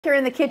Here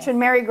in the kitchen,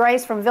 Mary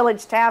Grace from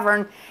Village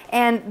Tavern,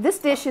 and this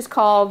dish is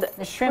called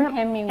the shrimp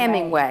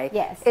Hemingway.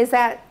 Yes. Is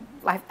that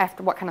like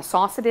after what kind of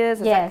sauce it is?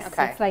 Yes,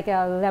 okay. It's like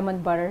a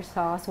lemon butter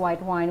sauce,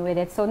 white wine with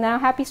it. So now,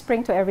 happy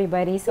spring to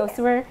everybody. So,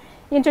 we're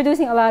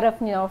introducing a lot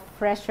of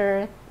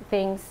fresher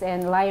things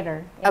and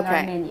lighter in our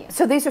menu.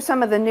 So these are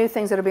some of the new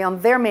things that'll be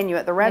on their menu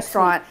at the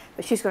restaurant,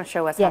 but she's going to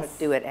show us how to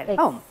do it at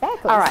home.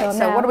 Exactly. All right.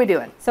 So what are we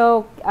doing?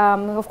 So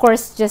of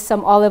course, just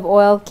some olive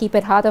oil. Keep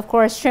it hot. Of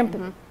course,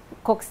 shrimp.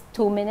 Cooks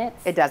 2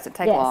 minutes. It doesn't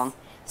take long.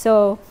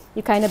 So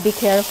you kind of be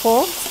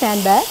careful.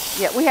 Stand back.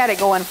 Yeah, we had it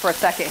going for a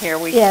second here.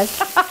 Yes.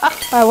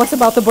 I was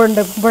about to burn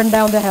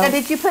down the house. Now,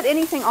 did you put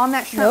anything on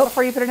that shrimp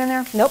before you put it in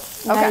there? Nope.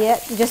 Not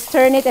yet. You just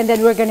turn it, and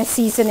then we're gonna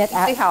season it.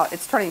 See how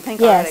it's turning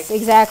pink already? Yes,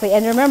 exactly.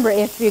 And remember,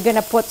 if you're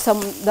gonna put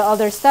the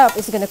other stuff,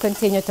 it's gonna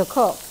continue to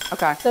cook.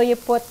 Okay. So you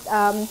put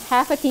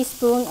half a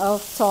teaspoon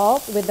of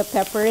salt with the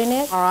pepper in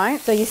it. All right.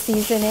 So you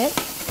season it.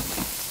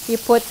 You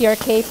put your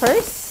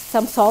capers,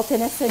 some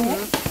saltiness in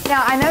it.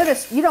 Now, I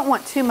noticed you don't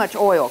want too much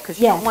oil because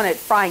you don't want it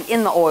frying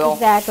in the oil.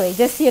 Exactly.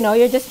 Just,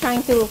 you're just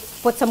trying to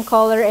put some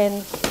color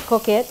and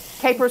cook it.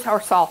 Capers are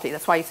salty.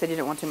 That's why you said you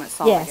didn't want too much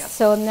salt, I guess. Yes.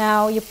 So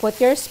now you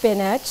put your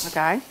spinach.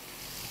 Okay.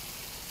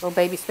 Little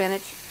baby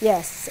spinach.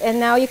 Yes. And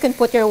now you can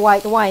put your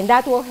white wine.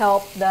 That will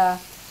help the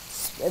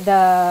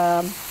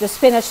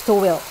spinach to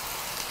wilt.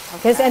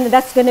 And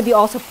that's going to be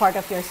also part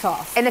of your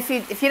sauce. And if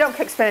you don't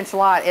cook spinach a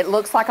lot, it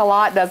looks like a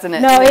lot, doesn't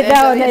it? No, it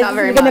don't.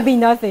 It's going to be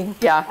nothing.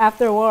 Yeah.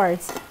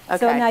 Afterwards. Okay.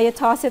 So now you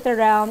toss it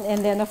around,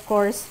 and then of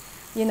course,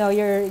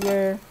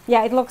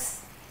 it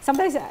looks.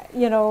 Sometimes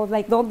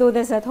like don't do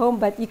this at home,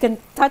 but you can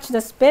touch the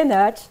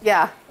spinach.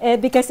 Yeah.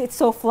 Because it's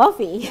so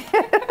fluffy.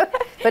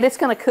 But it's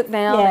going to cook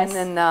down, and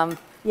then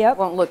it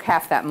won't look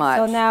half that much.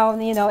 So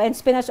now and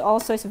spinach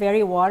also is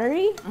very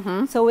watery.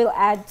 So we'll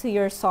add to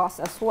your sauce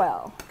as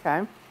well.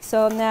 Okay.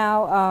 So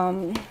now,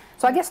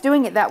 so I guess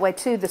doing it that way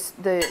too,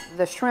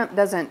 the shrimp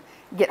doesn't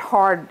get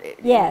hard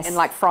in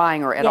like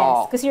frying or at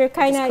all. Because you're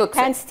kind of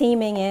pan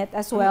steaming it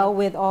as well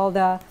with all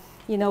the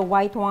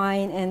white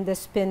wine and the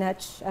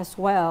spinach as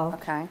well.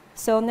 Okay.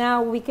 So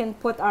now we can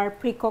put our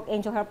pre-cooked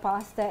angel hair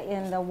pasta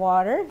in the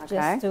water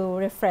just to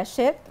refresh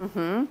it.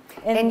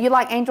 And you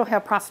like angel hair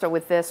pasta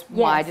with this?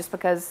 Why? Just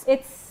because?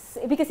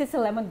 Because it's a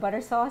lemon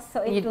butter sauce,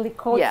 so it really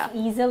coats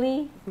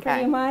easily,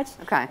 pretty much.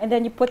 Okay. And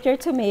then you put your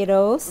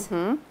tomatoes,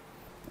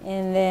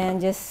 and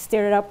then just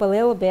stir it up a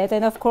little bit.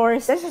 And of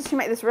course, she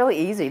make this really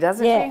easy,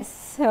 doesn't she?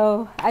 Yes.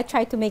 So I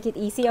try to make it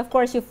easy. Of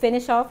course, you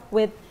finish off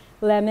with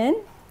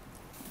lemon.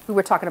 We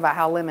were talking about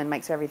how lemon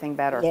makes everything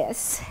better.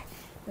 Yes.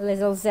 A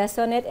little zest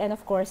on it, and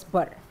of course,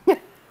 butter.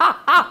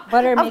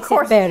 Butter makes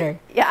it better.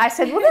 Yeah, I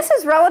said, well, this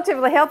is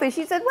relatively healthy.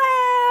 She said,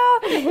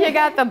 well, you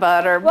got the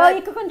butter. Well,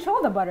 you can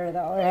control the butter,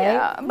 though, right?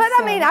 Yeah, but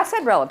I mean, I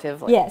said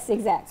relatively. Yes,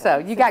 exactly. So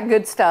you got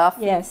good stuff.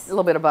 Yes. A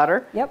little bit of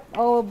butter. Yep.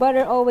 Oh,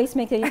 butter always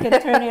makes it. You can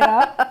turn it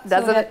up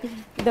so that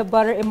the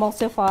butter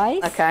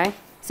emulsifies. Okay.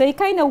 So you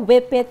kind of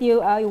whip it.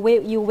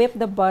 You whip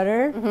the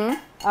butter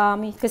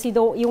because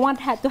you want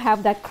to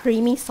have that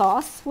creamy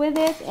sauce with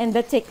it, and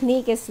the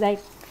technique is like.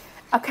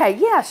 Okay,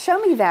 yeah, show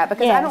me that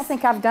because I don't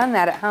think I've done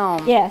that at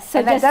home. Yes. So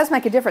and that does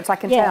make a difference, I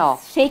can tell.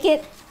 Shake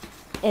it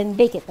and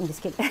bake it. I'm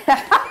just kidding.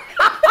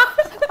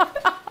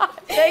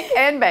 Shake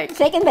and bake.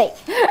 Shake and bake.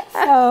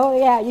 So,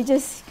 yeah, you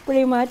just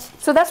pretty much.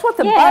 So that's what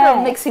the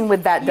butter mixing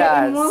with that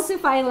does. You're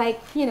emulsifying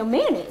like,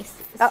 mayonnaise.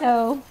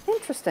 So.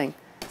 Interesting.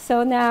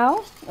 So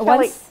now,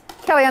 Kelly,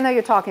 I know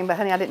you're talking, but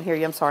honey, I didn't hear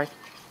you. I'm sorry.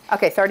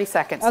 Okay, 30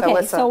 seconds.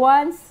 Okay, so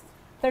once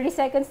 30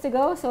 seconds to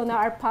go. So now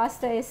our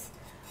pasta is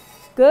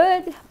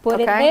good. Put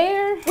it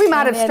there. We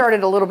might have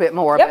started a little bit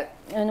more. Yep.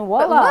 And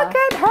voila. But look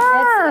at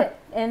her. That's it.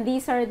 And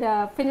these are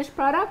the finished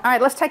product. All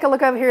right, let's take a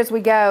look over here as we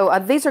go.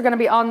 These are going to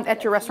be on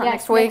at your restaurant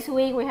next week. Next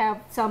week we have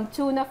some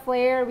tuna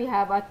flare. We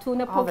have a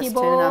tuna poke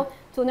bowl,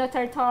 tuna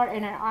tartare,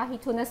 and an ahi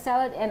tuna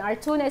salad. And our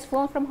tuna is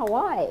flown from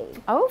Hawaii.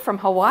 Oh, from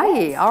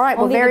Hawaii. Yes. All right,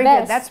 well, very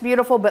good. That's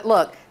beautiful. But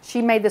look,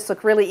 she made this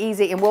look really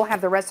easy, and we'll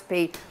have the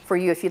recipe for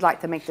you if you'd like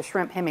to make the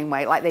shrimp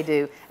Hemingway like they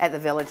do at the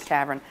Village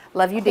Tavern.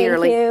 Love you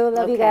dearly. Thank you.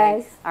 Love you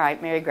guys. All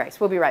right, Mary Grace.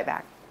 We'll be right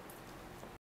back.